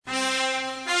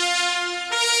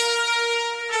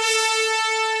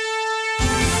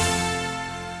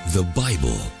The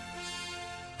Bible.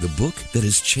 The book that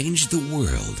has changed the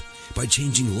world by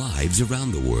changing lives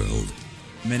around the world.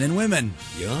 Men and women,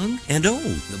 Young and old.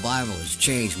 The Bible has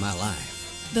changed my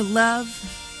life. The love,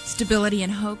 stability,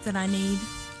 and hope that I need,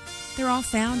 they're all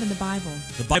found in the Bible.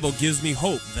 The Bible gives me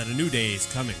hope that a new day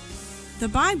is coming. The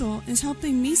Bible is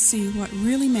helping me see what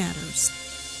really matters.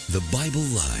 The Bible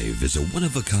Live is a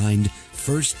one-of-a-kind,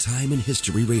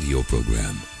 first-time-in-history radio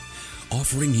program,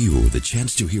 offering you the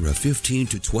chance to hear a 15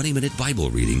 to 20-minute Bible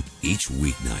reading each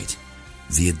weeknight.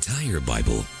 The entire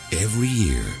Bible, every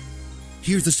year.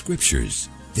 Hear the scriptures,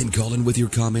 then call in with your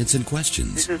comments and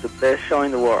questions. This is the best show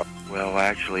in the world. Well,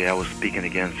 actually, I was speaking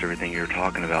against everything you were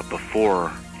talking about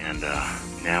before, and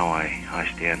now I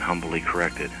stand humbly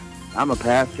corrected. I'm a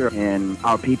pastor, and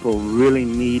our people really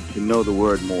need to know the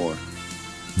Word more.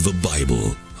 The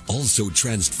Bible also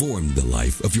transformed the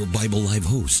life of your Bible Live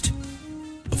host,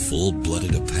 a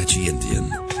full-blooded Apache Indian,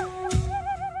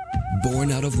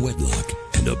 born out of wedlock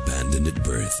and abandoned at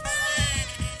birth.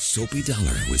 Soapy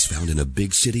Dollar was found in a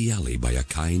big city alley by a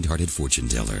kind-hearted fortune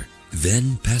teller,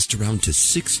 then passed around to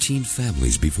 16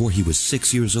 families before he was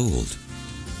 6 years old.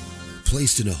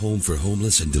 Placed in a home for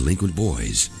homeless and delinquent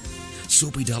boys,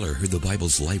 Soapy Dollar heard the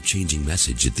Bible's life-changing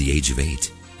message at the age of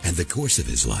 8, and the course of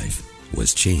his life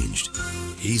was changed.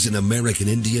 He's an American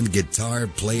Indian guitar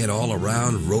playing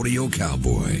all-around rodeo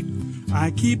cowboy.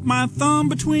 I keep my thumb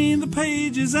between the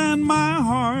pages and my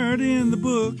heart in the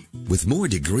book. With more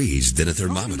degrees than a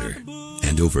thermometer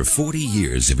and over 40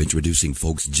 years of introducing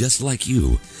folks just like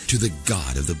you to the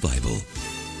God of the Bible,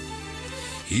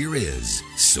 here is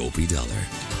Soapy Dollar.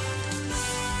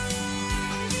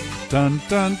 Dun,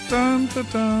 dun, dun, dun,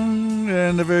 dun.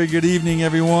 And a very good evening,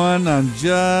 everyone. I'm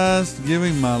just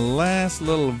giving my last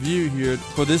little view here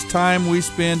for this time we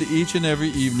spend each and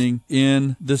every evening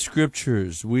in the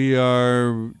Scriptures. We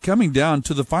are coming down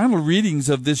to the final readings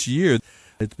of this year.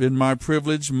 It's been my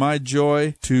privilege, my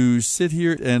joy to sit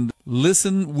here and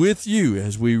listen with you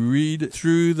as we read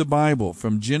through the Bible,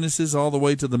 from Genesis all the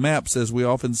way to the maps, as we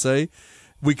often say.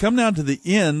 We come down to the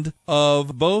end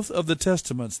of both of the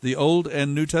Testaments, the Old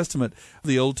and New Testament.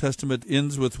 The Old Testament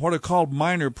ends with what are called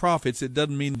minor prophets. It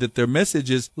doesn't mean that their message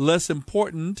is less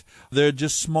important. They're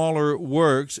just smaller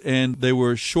works, and they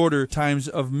were shorter times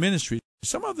of ministry.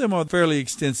 Some of them are fairly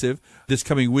extensive. This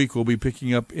coming week we'll be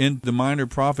picking up in the minor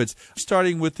prophets,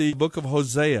 starting with the book of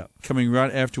Hosea, coming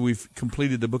right after we've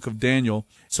completed the book of Daniel.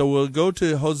 So we'll go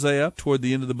to Hosea toward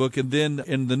the end of the book, and then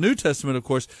in the New Testament, of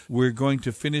course, we're going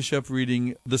to finish up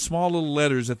reading the small little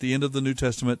letters at the end of the New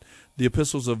Testament, the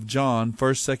epistles of John,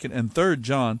 1st, 2nd, and 3rd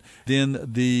John, then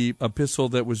the epistle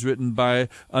that was written by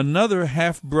another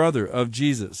half-brother of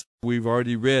Jesus. We've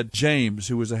already read James,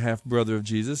 who was a half-brother of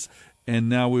Jesus, and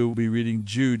now we will be reading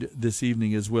Jude this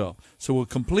evening as well. So we'll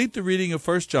complete the reading of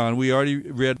 1 John. We already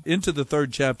read into the 3rd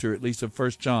chapter, at least, of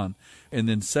 1 John. And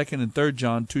then 2nd and 3rd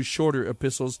John, two shorter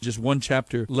epistles, just one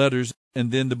chapter letters.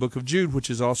 And then the book of Jude, which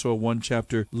is also a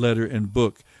one-chapter letter and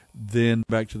book. Then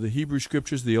back to the Hebrew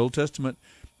Scriptures, the Old Testament,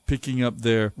 picking up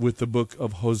there with the book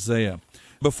of Hosea.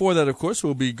 Before that, of course,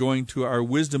 we'll be going to our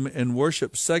Wisdom and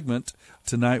Worship segment.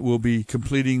 Tonight we'll be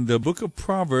completing the book of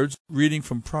Proverbs, reading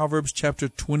from Proverbs chapter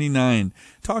 29,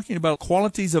 talking about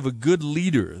qualities of a good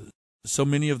leader. So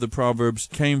many of the Proverbs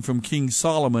came from King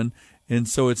Solomon, and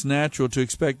so it's natural to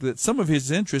expect that some of his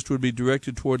interest would be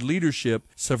directed toward leadership,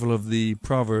 several of the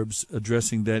Proverbs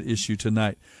addressing that issue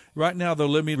tonight. Right now, though,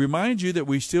 let me remind you that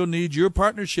we still need your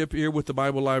partnership here with the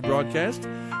Bible Live broadcast,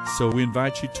 so we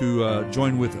invite you to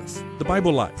join with us. The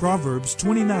Bible Live. Proverbs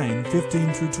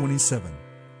 29:15 through 27.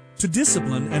 To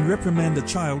discipline and reprimand a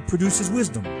child produces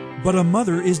wisdom, but a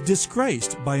mother is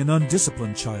disgraced by an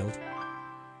undisciplined child.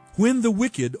 When the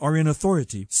wicked are in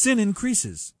authority, sin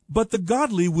increases, but the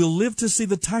godly will live to see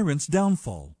the tyrant's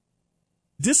downfall.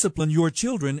 Discipline your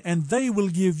children, and they will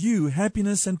give you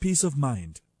happiness and peace of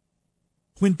mind.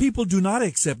 When people do not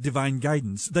accept divine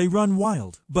guidance, they run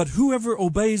wild, but whoever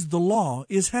obeys the law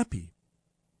is happy.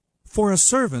 For a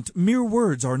servant, mere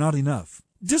words are not enough.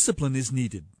 Discipline is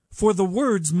needed, for the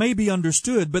words may be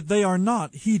understood, but they are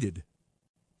not heeded.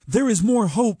 There is more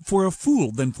hope for a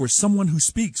fool than for someone who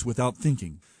speaks without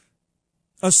thinking.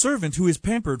 A servant who is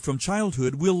pampered from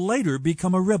childhood will later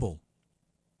become a rebel.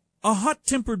 A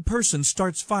hot-tempered person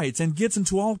starts fights and gets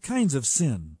into all kinds of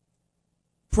sin.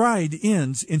 Pride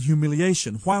ends in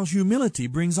humiliation, while humility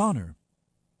brings honor.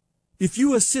 If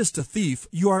you assist a thief,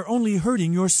 you are only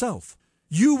hurting yourself.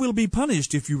 You will be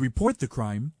punished if you report the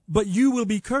crime, but you will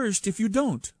be cursed if you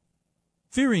don't.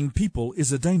 Fearing people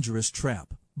is a dangerous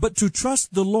trap, but to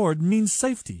trust the Lord means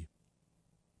safety.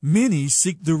 Many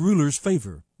seek the ruler's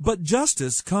favor, but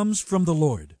justice comes from the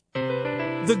Lord.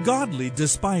 The godly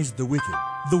despise the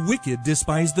wicked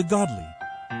despise the godly.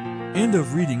 End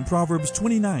of reading Proverbs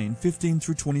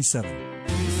 29:15-27.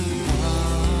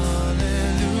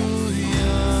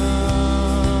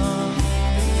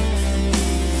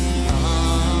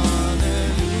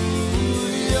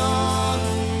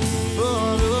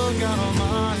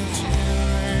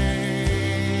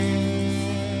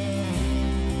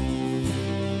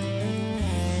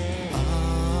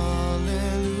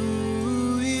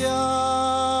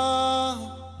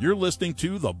 You're listening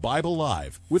to The Bible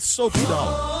Live with Soapy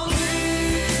Dollar.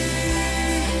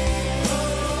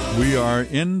 We are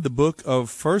in the book of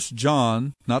 1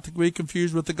 John, not to be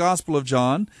confused with the Gospel of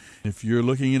John. If you're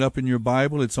looking it up in your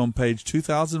Bible, it's on page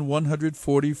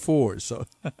 2144. So,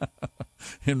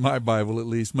 in my Bible at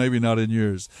least, maybe not in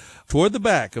yours. Toward the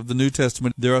back of the New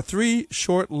Testament, there are 3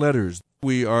 short letters.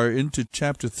 We are into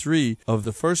chapter 3 of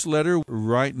the first letter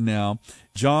right now.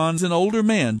 John's an older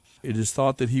man. It is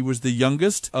thought that he was the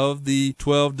youngest of the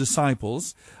 12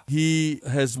 disciples. He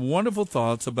has wonderful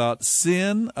thoughts about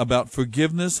sin, about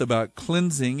forgiveness, about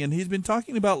cleansing, and he's been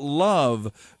talking about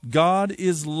love. God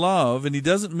is love, and he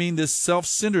doesn't mean this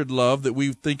self-centered love that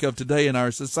we think of today in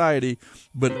our society,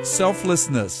 but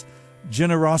selflessness,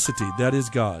 generosity, that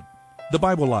is God. The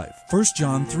Bible Live. 1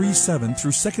 John 3:7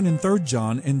 through 2 and 3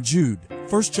 John and Jude.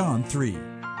 1 John 3.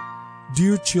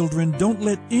 Dear children, don't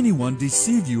let anyone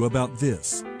deceive you about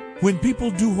this. When people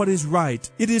do what is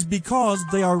right, it is because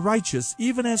they are righteous,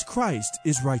 even as Christ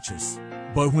is righteous.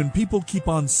 But when people keep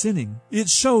on sinning, it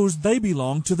shows they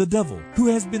belong to the devil, who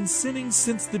has been sinning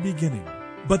since the beginning.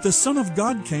 But the Son of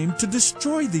God came to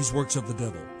destroy these works of the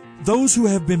devil. Those who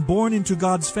have been born into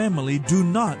God's family do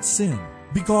not sin,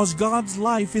 because God's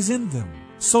life is in them.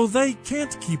 So they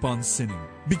can't keep on sinning,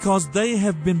 because they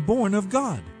have been born of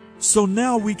God. So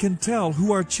now we can tell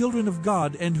who are children of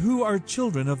God and who are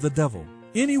children of the devil.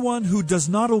 Anyone who does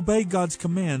not obey God's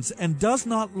commands and does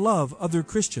not love other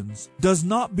Christians does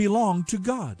not belong to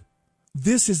God.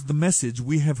 This is the message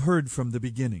we have heard from the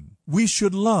beginning. We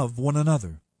should love one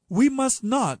another. We must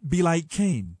not be like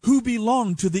Cain, who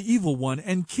belonged to the evil one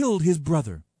and killed his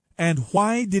brother. And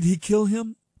why did he kill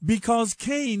him? Because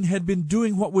Cain had been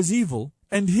doing what was evil,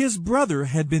 and his brother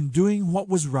had been doing what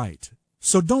was right.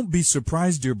 So don't be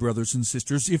surprised, dear brothers and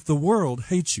sisters, if the world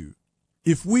hates you.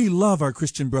 If we love our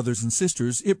Christian brothers and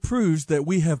sisters, it proves that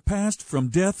we have passed from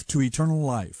death to eternal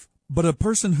life. But a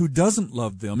person who doesn't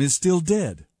love them is still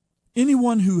dead.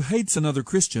 Anyone who hates another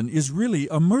Christian is really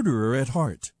a murderer at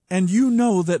heart. And you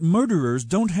know that murderers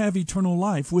don't have eternal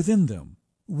life within them.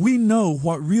 We know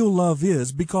what real love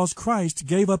is because Christ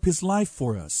gave up his life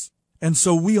for us. And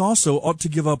so we also ought to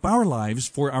give up our lives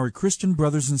for our Christian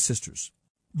brothers and sisters.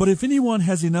 But if anyone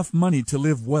has enough money to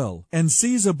live well and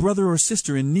sees a brother or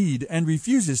sister in need and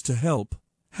refuses to help,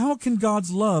 how can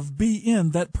God's love be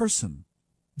in that person?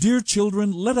 Dear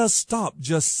children, let us stop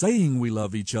just saying we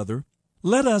love each other.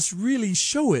 Let us really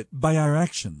show it by our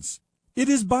actions. It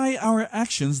is by our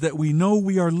actions that we know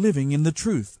we are living in the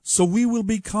truth, so we will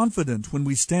be confident when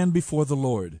we stand before the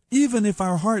Lord, even if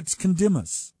our hearts condemn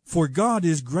us. For God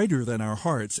is greater than our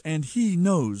hearts, and he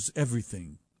knows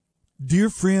everything. Dear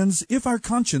friends, if our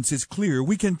conscience is clear,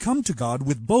 we can come to God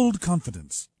with bold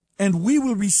confidence, and we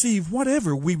will receive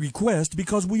whatever we request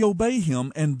because we obey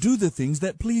him and do the things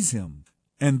that please him.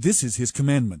 And this is his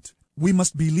commandment. We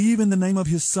must believe in the name of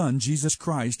his Son, Jesus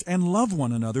Christ, and love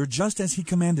one another just as he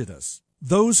commanded us.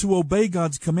 Those who obey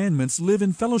God's commandments live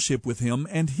in fellowship with him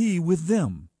and he with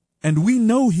them. And we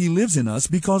know he lives in us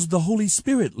because the Holy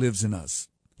Spirit lives in us.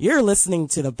 You're listening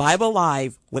to The Bible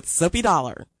Live with Soapy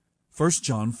Dollar. 1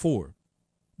 John 4.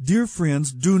 Dear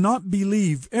friends, do not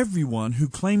believe everyone who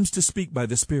claims to speak by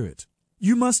the Spirit.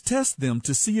 You must test them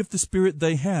to see if the Spirit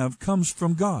they have comes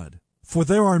from God. For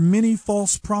there are many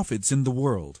false prophets in the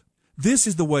world. This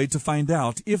is the way to find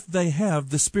out if they have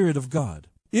the Spirit of God.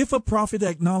 If a prophet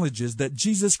acknowledges that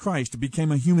Jesus Christ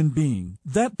became a human being,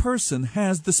 that person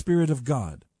has the Spirit of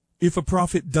God. If a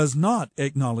prophet does not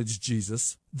acknowledge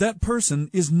Jesus, that person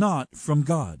is not from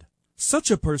God.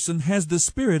 Such a person has the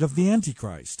spirit of the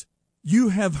Antichrist. You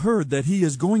have heard that he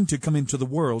is going to come into the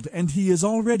world, and he is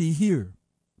already here.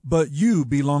 But you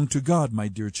belong to God, my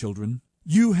dear children.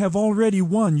 You have already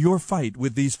won your fight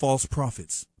with these false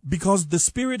prophets, because the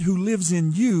Spirit who lives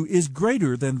in you is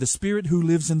greater than the Spirit who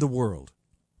lives in the world.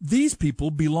 These people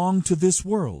belong to this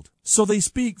world, so they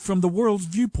speak from the world's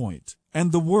viewpoint,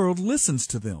 and the world listens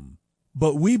to them.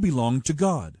 But we belong to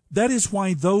God. That is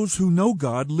why those who know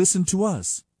God listen to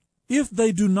us. If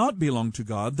they do not belong to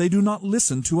God, they do not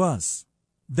listen to us.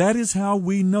 That is how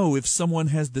we know if someone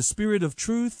has the spirit of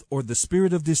truth or the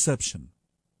spirit of deception.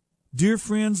 Dear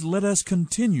friends, let us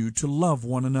continue to love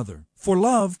one another, for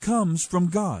love comes from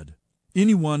God.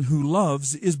 Anyone who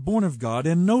loves is born of God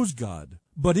and knows God.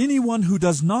 But anyone who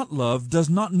does not love does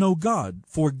not know God,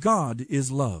 for God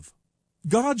is love.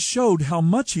 God showed how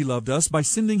much He loved us by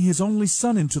sending His only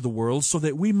Son into the world so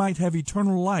that we might have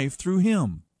eternal life through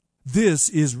Him. This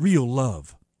is real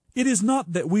love. It is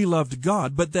not that we loved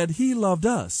God, but that He loved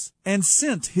us and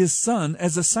sent His Son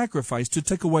as a sacrifice to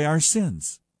take away our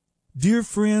sins. Dear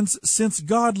friends, since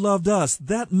God loved us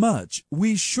that much,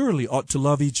 we surely ought to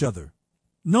love each other.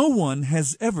 No one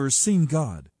has ever seen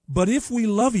God. But if we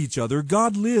love each other,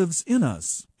 God lives in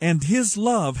us, and His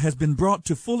love has been brought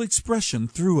to full expression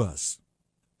through us.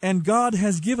 And God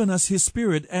has given us His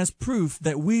Spirit as proof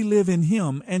that we live in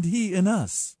Him and He in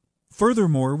us.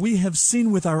 Furthermore, we have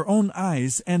seen with our own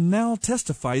eyes and now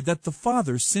testify that the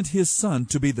Father sent His Son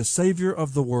to be the Savior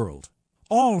of the world.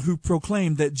 All who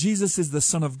proclaim that Jesus is the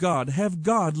Son of God have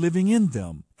God living in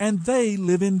them, and they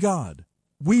live in God.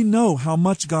 We know how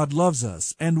much God loves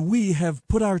us, and we have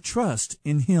put our trust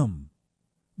in Him.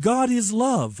 God is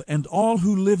love, and all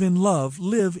who live in love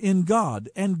live in God,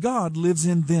 and God lives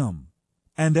in them.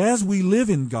 And as we live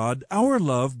in God, our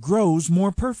love grows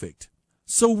more perfect.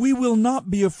 So we will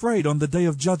not be afraid on the day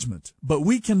of judgment, but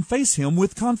we can face Him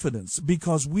with confidence,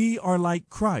 because we are like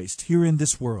Christ here in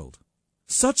this world.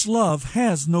 Such love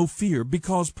has no fear,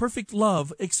 because perfect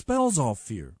love expels all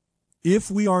fear. If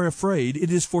we are afraid,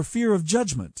 it is for fear of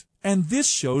judgment, and this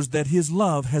shows that His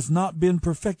love has not been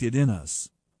perfected in us.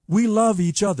 We love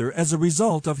each other as a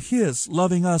result of His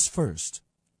loving us first.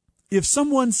 If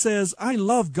someone says, "I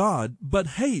love God,"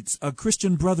 but hates a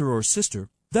Christian brother or sister,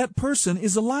 that person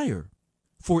is a liar.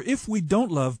 For if we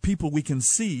don't love people we can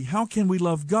see, how can we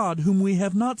love God whom we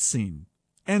have not seen?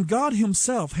 And God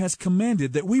Himself has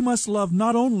commanded that we must love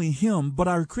not only Him, but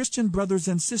our Christian brothers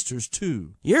and sisters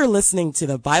too. You're listening to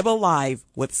the Bible Live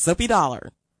with Soapy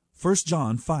Dollar. 1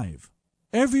 John 5.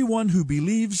 Everyone who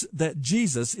believes that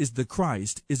Jesus is the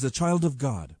Christ is a child of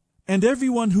God, and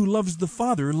everyone who loves the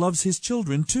Father loves His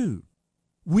children too.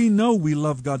 We know we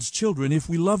love God's children if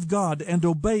we love God and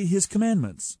obey His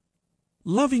commandments.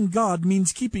 Loving God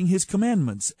means keeping His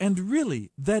commandments, and really,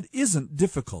 that isn't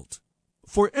difficult.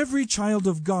 For every child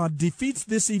of God defeats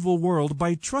this evil world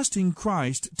by trusting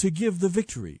Christ to give the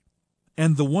victory.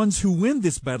 And the ones who win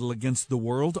this battle against the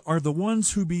world are the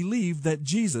ones who believe that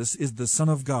Jesus is the Son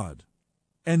of God.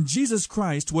 And Jesus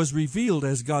Christ was revealed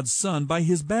as God's Son by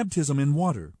His baptism in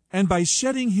water, and by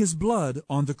shedding His blood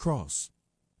on the cross.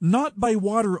 Not by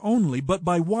water only, but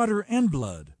by water and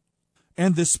blood.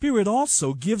 And the Spirit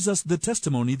also gives us the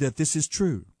testimony that this is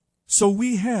true. So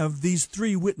we have these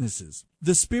three witnesses,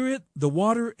 the Spirit, the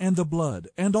water, and the blood,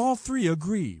 and all three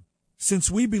agree.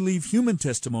 Since we believe human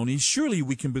testimony, surely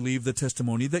we can believe the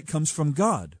testimony that comes from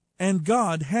God. And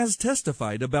God has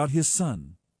testified about His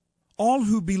Son. All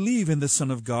who believe in the Son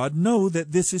of God know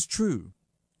that this is true.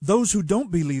 Those who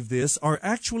don't believe this are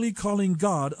actually calling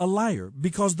God a liar,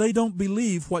 because they don't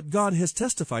believe what God has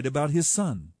testified about His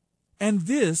Son. And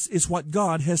this is what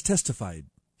God has testified.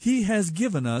 He has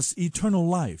given us eternal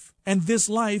life, and this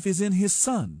life is in His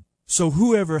Son. So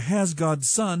whoever has God's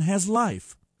Son has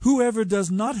life. Whoever does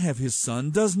not have His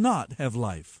Son does not have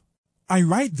life. I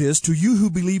write this to you who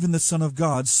believe in the Son of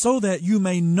God, so that you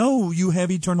may know you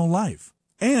have eternal life.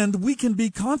 And we can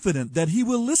be confident that He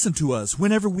will listen to us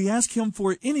whenever we ask Him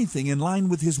for anything in line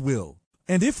with His will.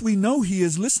 And if we know He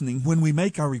is listening when we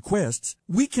make our requests,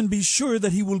 we can be sure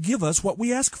that He will give us what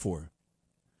we ask for.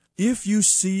 If you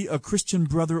see a Christian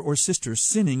brother or sister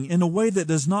sinning in a way that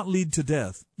does not lead to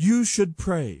death, you should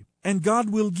pray, and God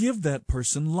will give that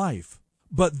person life.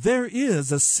 But there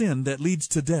is a sin that leads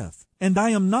to death, and I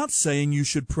am not saying you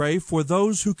should pray for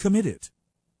those who commit it.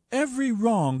 Every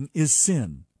wrong is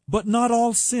sin, but not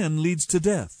all sin leads to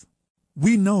death.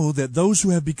 We know that those who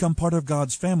have become part of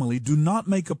God's family do not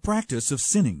make a practice of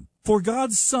sinning, for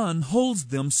God's Son holds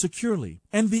them securely,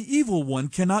 and the evil one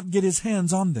cannot get his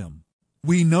hands on them.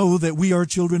 We know that we are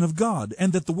children of God,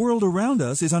 and that the world around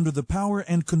us is under the power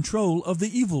and control of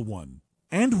the evil one.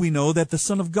 And we know that the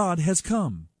Son of God has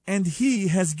come, and He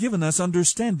has given us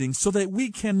understanding so that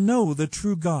we can know the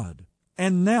true God.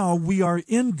 And now we are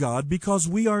in God because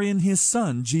we are in His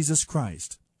Son, Jesus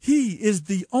Christ. He is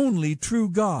the only true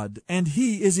God, and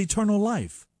He is eternal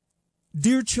life.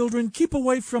 Dear children, keep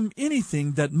away from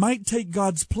anything that might take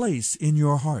God's place in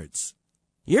your hearts.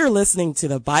 You're listening to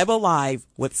the Bible Live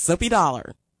with Soapy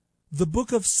Dollar. The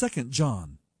book of 2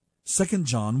 John. 2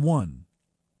 John 1.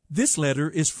 This letter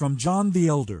is from John the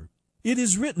Elder. It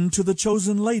is written to the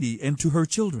chosen lady and to her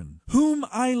children, whom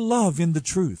I love in the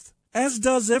truth, as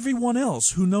does everyone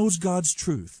else who knows God's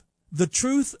truth. the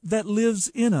truth that lives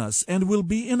in us and will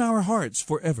be in our hearts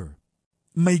forever.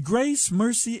 May grace,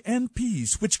 mercy, and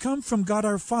peace, which come from God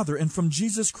our Father and from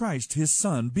Jesus Christ, His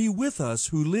Son, be with us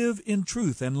who live in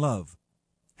truth and love.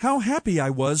 How happy I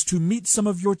was to meet some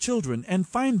of your children and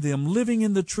find them living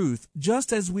in the truth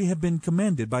just as we have been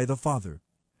commanded by the Father.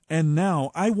 And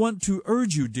now I want to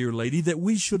urge you, dear lady, that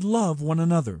we should love one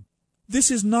another.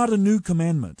 This is not a new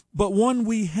commandment, but one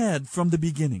we had from the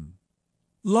beginning.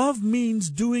 Love means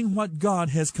doing what God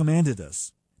has commanded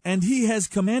us. And He has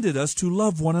commanded us to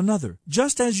love one another,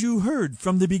 just as you heard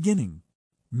from the beginning.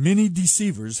 Many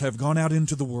deceivers have gone out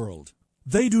into the world.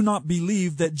 They do not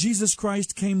believe that Jesus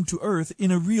Christ came to earth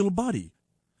in a real body.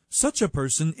 Such a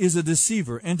person is a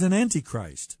deceiver and an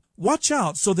antichrist. Watch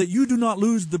out so that you do not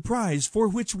lose the prize for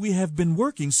which we have been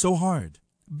working so hard.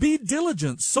 Be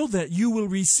diligent so that you will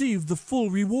receive the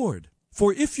full reward.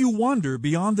 For if you wander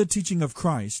beyond the teaching of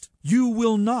Christ, you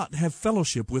will not have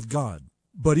fellowship with God.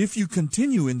 But if you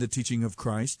continue in the teaching of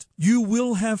Christ, you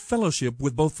will have fellowship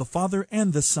with both the Father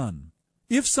and the Son.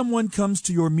 If someone comes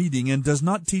to your meeting and does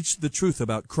not teach the truth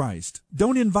about Christ,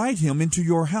 don't invite him into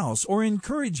your house or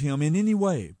encourage him in any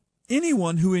way.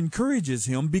 Anyone who encourages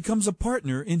him becomes a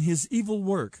partner in his evil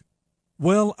work.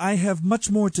 Well, I have much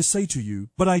more to say to you,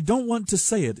 but I don't want to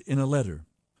say it in a letter.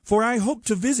 For I hope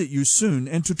to visit you soon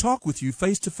and to talk with you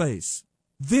face to face.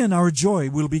 Then our joy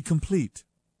will be complete.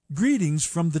 Greetings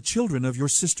from the children of your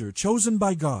sister, chosen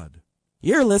by God.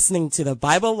 You're listening to the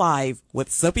Bible Live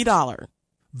with Soapy Dollar.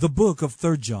 The book of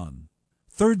 3 John.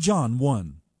 3 John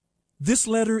 1. This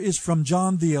letter is from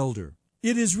John the Elder.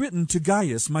 It is written to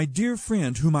Gaius, my dear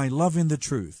friend, whom I love in the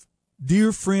truth.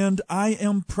 Dear friend, I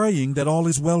am praying that all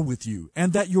is well with you,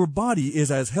 and that your body is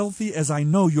as healthy as I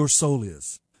know your soul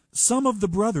is. Some of the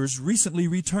brothers recently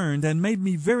returned and made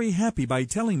me very happy by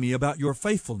telling me about your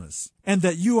faithfulness, and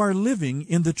that you are living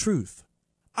in the truth.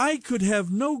 I could have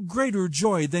no greater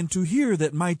joy than to hear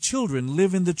that my children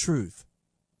live in the truth.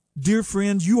 Dear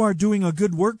friend, you are doing a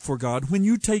good work for God when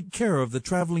you take care of the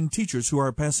traveling teachers who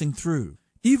are passing through,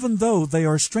 even though they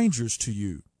are strangers to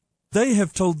you. They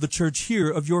have told the church here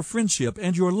of your friendship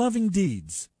and your loving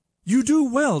deeds. You do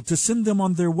well to send them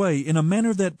on their way in a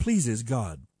manner that pleases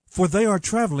God. For they are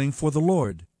traveling for the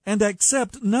Lord, and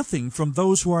accept nothing from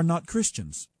those who are not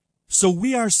Christians. So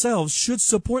we ourselves should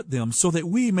support them so that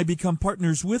we may become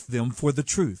partners with them for the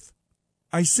truth.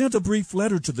 I sent a brief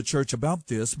letter to the church about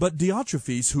this, but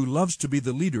Diotrephes, who loves to be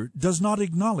the leader, does not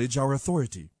acknowledge our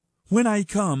authority. When I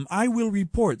come, I will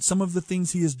report some of the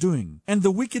things he is doing, and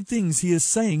the wicked things he is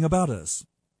saying about us.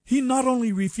 He not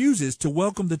only refuses to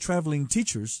welcome the traveling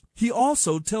teachers, he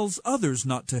also tells others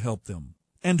not to help them.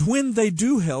 And when they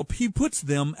do help, he puts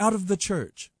them out of the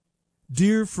church.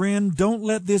 Dear friend, don't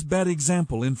let this bad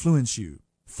example influence you.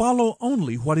 Follow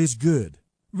only what is good.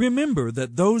 Remember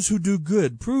that those who do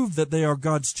good prove that they are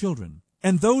God's children,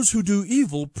 and those who do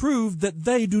evil prove that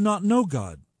they do not know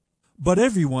God. But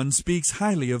everyone speaks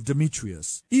highly of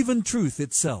Demetrius, even truth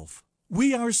itself.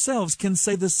 We ourselves can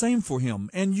say the same for him,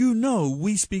 and you know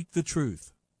we speak the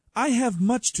truth. I have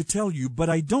much to tell you, but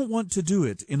I don't want to do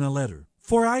it in a letter.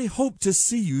 For I hope to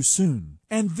see you soon,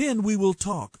 and then we will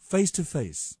talk face to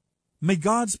face. May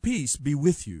God's peace be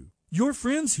with you. Your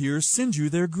friends here send you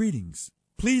their greetings.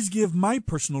 Please give my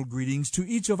personal greetings to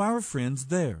each of our friends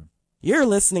there. You're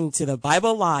listening to the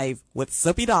Bible Live with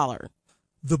Soapy Dollar.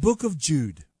 The book of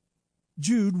Jude.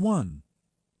 Jude 1.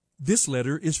 This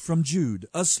letter is from Jude,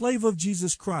 a slave of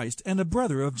Jesus Christ and a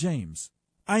brother of James.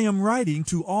 I am writing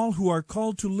to all who are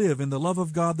called to live in the love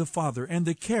of God the Father and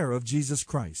the care of Jesus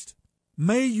Christ.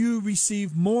 May you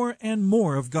receive more and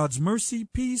more of God's mercy,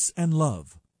 peace, and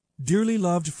love. Dearly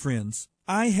loved friends,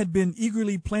 I had been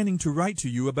eagerly planning to write to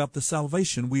you about the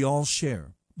salvation we all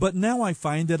share. But now I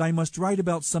find that I must write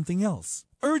about something else,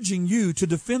 urging you to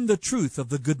defend the truth of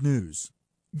the good news.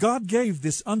 God gave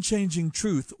this unchanging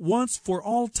truth once for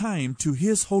all time to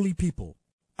His holy people.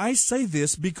 I say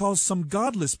this because some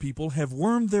godless people have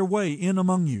wormed their way in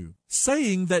among you,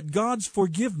 saying that God's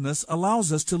forgiveness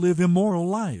allows us to live immoral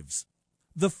lives.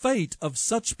 The fate of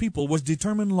such people was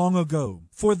determined long ago,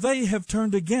 for they have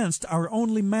turned against our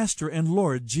only Master and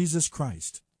Lord Jesus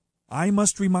Christ. I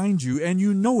must remind you, and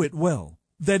you know it well,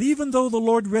 that even though the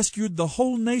Lord rescued the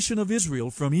whole nation of Israel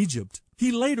from Egypt,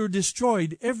 He later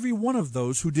destroyed every one of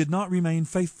those who did not remain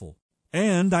faithful.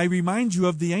 And I remind you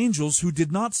of the angels who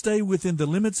did not stay within the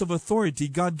limits of authority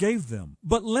God gave them,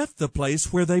 but left the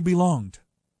place where they belonged.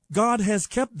 God has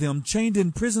kept them chained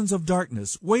in prisons of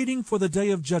darkness, waiting for the day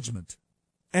of judgment.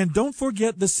 And don't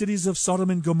forget the cities of Sodom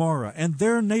and Gomorrah and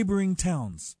their neighboring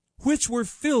towns, which were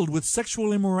filled with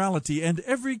sexual immorality and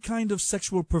every kind of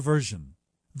sexual perversion.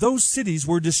 Those cities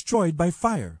were destroyed by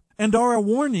fire, and are a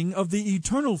warning of the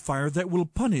eternal fire that will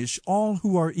punish all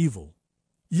who are evil.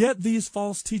 Yet these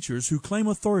false teachers who claim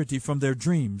authority from their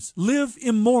dreams live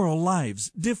immoral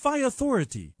lives, defy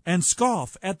authority, and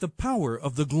scoff at the power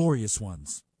of the glorious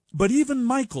ones. But even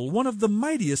Michael, one of the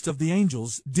mightiest of the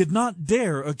angels, did not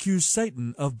dare accuse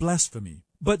Satan of blasphemy,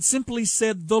 but simply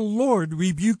said, "The Lord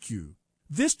rebuke you."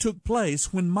 This took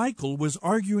place when Michael was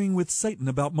arguing with Satan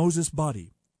about Moses'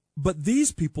 body. But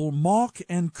these people mock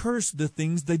and curse the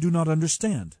things they do not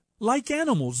understand. Like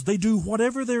animals, they do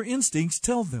whatever their instincts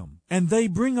tell them, and they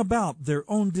bring about their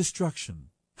own destruction.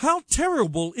 How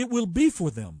terrible it will be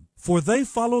for them! For they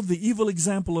follow the evil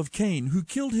example of Cain, who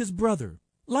killed his brother.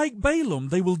 Like Balaam,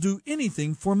 they will do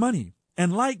anything for money,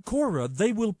 and like Korah,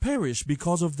 they will perish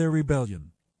because of their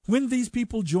rebellion. When these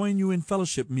people join you in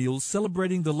fellowship meals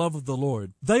celebrating the love of the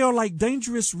Lord, they are like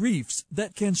dangerous reefs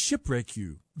that can shipwreck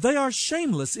you. They are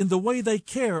shameless in the way they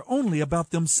care only about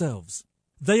themselves.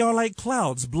 They are like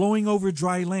clouds blowing over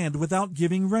dry land without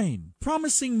giving rain,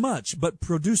 promising much but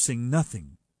producing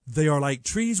nothing. They are like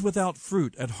trees without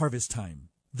fruit at harvest time.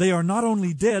 They are not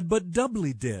only dead but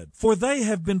doubly dead, for they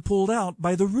have been pulled out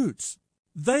by the roots.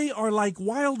 They are like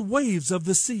wild waves of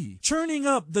the sea, churning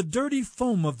up the dirty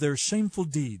foam of their shameful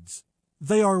deeds.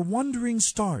 They are wandering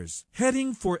stars,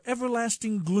 heading for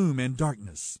everlasting gloom and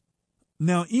darkness.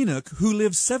 Now Enoch, who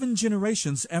lived 7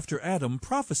 generations after Adam,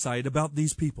 prophesied about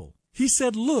these people. He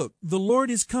said, "Look, the Lord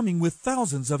is coming with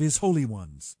thousands of his holy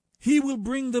ones. He will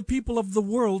bring the people of the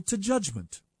world to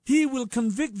judgment. He will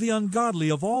convict the ungodly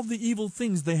of all the evil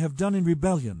things they have done in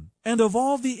rebellion, and of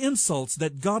all the insults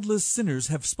that godless sinners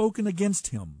have spoken against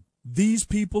him. These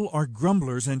people are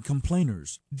grumblers and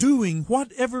complainers, doing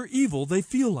whatever evil they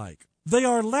feel like. They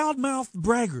are loudmouthed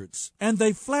braggarts, and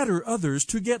they flatter others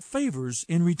to get favors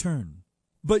in return."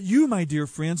 But you, my dear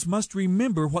friends, must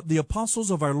remember what the apostles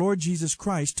of our Lord Jesus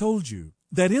Christ told you,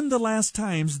 that in the last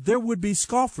times there would be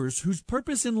scoffers whose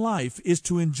purpose in life is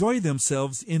to enjoy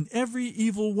themselves in every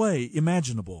evil way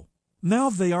imaginable. Now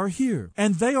they are here,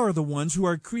 and they are the ones who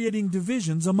are creating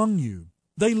divisions among you.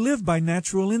 They live by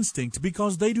natural instinct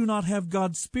because they do not have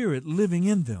God's Spirit living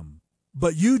in them.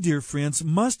 But you, dear friends,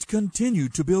 must continue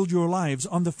to build your lives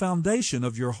on the foundation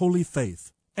of your holy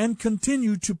faith, and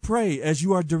continue to pray as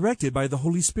you are directed by the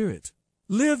Holy Spirit.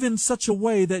 Live in such a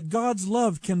way that God's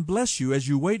love can bless you as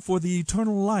you wait for the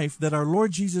eternal life that our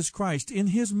Lord Jesus Christ in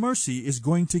His mercy is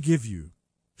going to give you.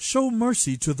 Show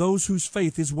mercy to those whose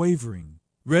faith is wavering.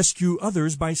 Rescue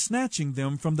others by snatching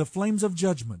them from the flames of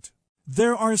judgment.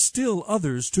 There are still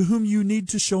others to whom you need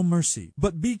to show mercy,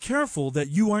 but be careful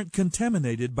that you aren't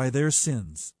contaminated by their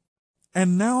sins.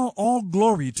 And now all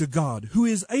glory to God, who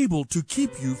is able to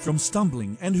keep you from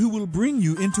stumbling, and who will bring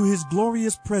you into His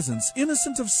glorious presence,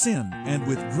 innocent of sin, and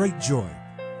with great joy.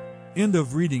 End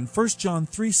of reading 1 John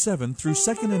 3:7 through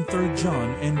 2 and 3 John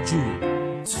and Jude.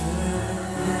 Turn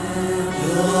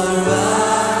your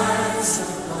eyes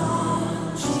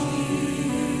upon Jesus.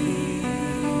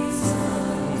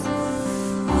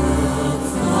 Look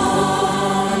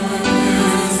from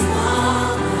His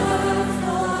wonderful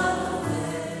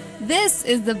way. This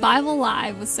is the Bible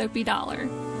Live with Soapy Dollar. And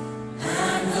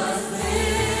the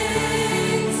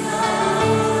things that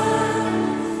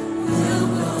will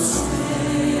go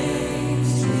strangely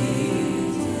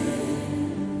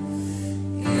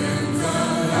dim in the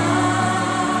light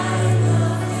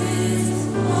of His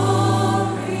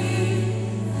glory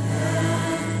and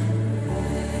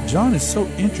grace. John is so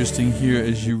interesting here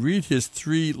as you read his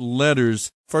 3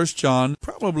 letters. 1 John,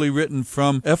 probably written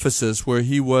from Ephesus, where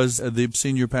he was the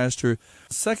senior pastor.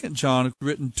 2 John,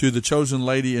 written to the chosen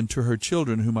lady and to her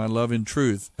children, whom I love in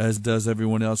truth, as does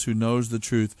everyone else who knows the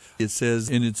truth. It says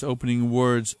in its opening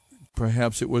words,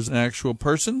 perhaps it was an actual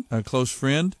person, a close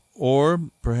friend,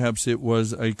 or perhaps it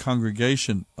was a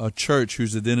congregation, a church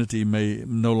whose identity may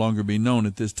no longer be known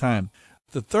at this time.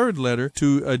 The 3rd letter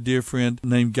to a dear friend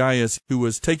named Gaius, who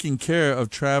was taking care of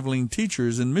traveling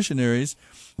teachers and missionaries,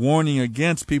 warning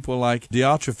against people like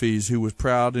Diotrephes, who was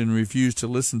proud and refused to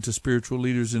listen to spiritual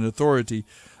leaders in authority.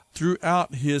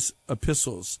 Throughout his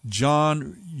epistles,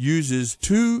 John uses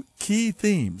 2 key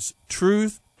themes,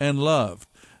 truth and love.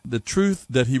 The truth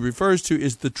that he refers to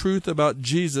is the truth about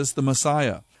Jesus, the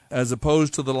Messiah, as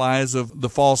opposed to the lies of the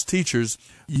false teachers.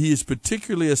 He is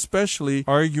especially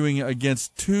arguing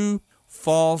against 2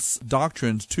 false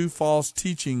doctrines, 2 false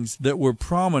teachings that were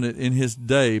prominent in his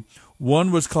day.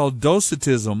 One was called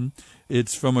docetism.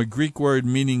 It's from a Greek word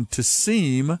meaning to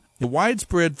seem, a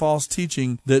widespread false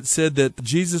teaching that said that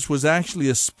Jesus was actually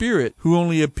a spirit who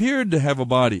only appeared to have a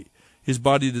body. His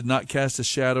body did not cast a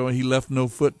shadow, and he left no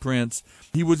footprints.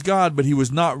 He was God, but he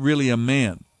was not really a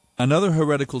man. Another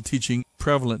heretical teaching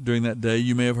prevalent during that day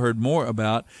you may have heard more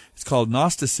about. It's called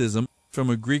Gnosticism,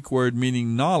 from a Greek word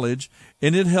meaning knowledge,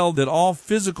 and it held that all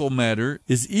physical matter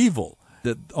is evil,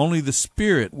 that only the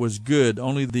spirit was good,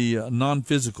 only the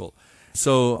non-physical.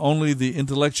 So only the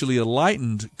intellectually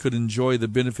enlightened could enjoy the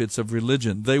benefits of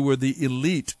religion. They were the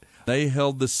elite. They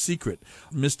held the secret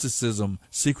mysticism,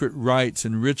 secret rites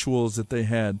and rituals that they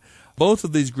had. Both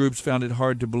of these groups found it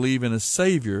hard to believe in a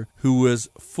Savior who was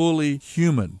fully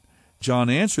human. John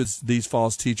answers these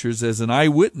false teachers as an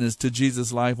eyewitness to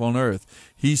Jesus' life on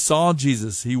earth. He saw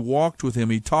Jesus. He walked with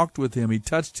him. He talked with him. He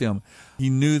touched him. He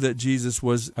knew that Jesus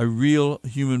was a real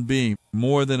human being,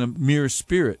 more than a mere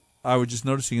spirit. I was just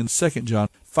noticing in 2 John,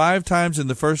 5 times in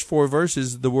the first 4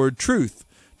 verses, the word truth.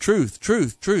 Truth,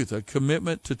 truth, truth, a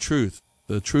commitment to truth,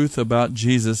 the truth about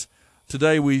Jesus.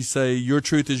 Today we say, your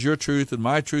truth is your truth and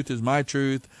my truth is my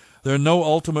truth. There are no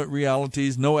ultimate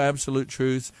realities, no absolute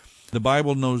truths. The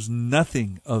Bible knows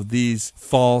nothing of these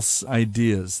false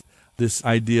ideas, this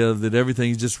idea that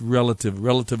everything is just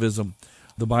relativism.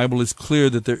 The Bible is clear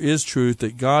that there is truth,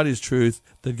 that God is truth,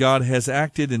 that God has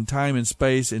acted in time and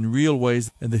space in real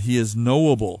ways, and that he is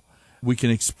knowable. We can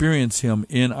experience him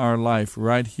in our life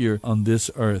right here on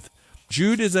this earth.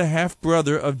 Jude is a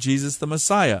half-brother of Jesus the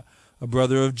Messiah, a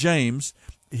brother of James.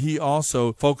 He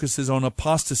also focuses on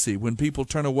apostasy, when people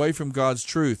turn away from God's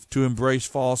truth to embrace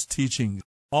false teaching.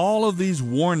 All of these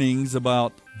warnings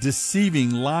about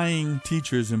deceiving, lying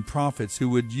teachers and prophets who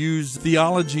would use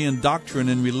theology and doctrine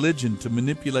and religion to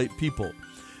manipulate people.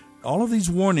 All of these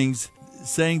warnings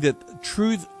saying that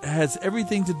truth has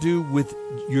everything to do with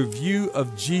your view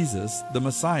of Jesus, the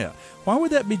Messiah. Why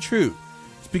would that be true?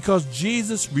 It's because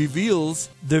Jesus reveals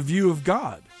the view of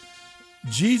God.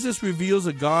 Jesus reveals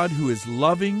a God who is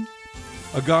loving,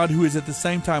 a God who is at the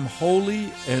same time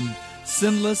holy and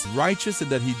sinless, righteous, and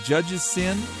that he judges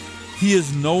sin. He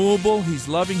is knowable, he's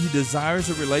loving, he desires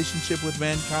a relationship with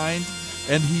mankind,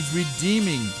 and he's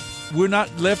redeeming. We're not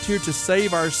left here to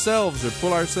save ourselves or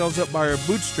pull ourselves up by our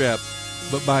bootstrap,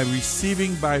 but by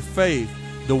receiving by faith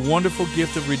the wonderful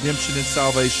gift of redemption and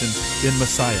salvation in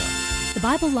Messiah. The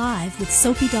Bible Live with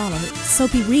Soapy Dollar.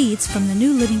 Soapy reads from the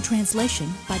New Living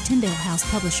Translation by Tyndale House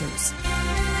Publishers.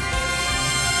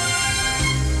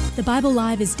 The Bible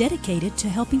Live is dedicated to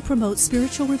helping promote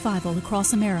spiritual revival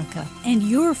across America, and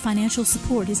your financial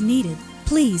support is needed.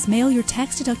 Please mail your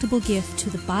tax-deductible gift to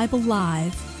the Bible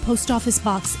Live, Post Office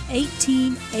Box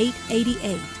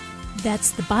 18888.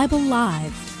 That's the Bible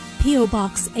Live, P.O.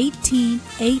 Box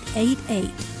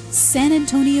 18888, San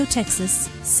Antonio, Texas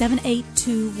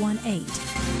 78218.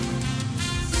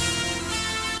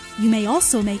 You may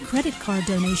also make credit card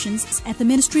donations at the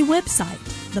ministry website,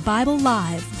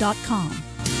 thebiblelive.com.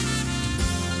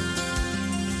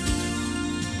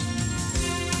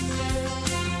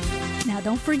 Now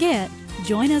don't forget,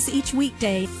 join us each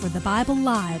weekday for the Bible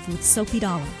Live with Soapy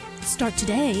Dollar. Start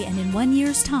today, and in 1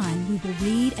 year's time, we will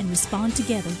read and respond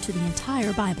together to the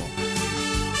entire Bible.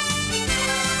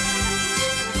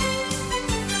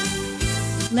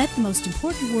 Let the most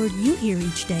important word you hear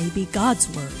each day be God's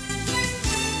Word.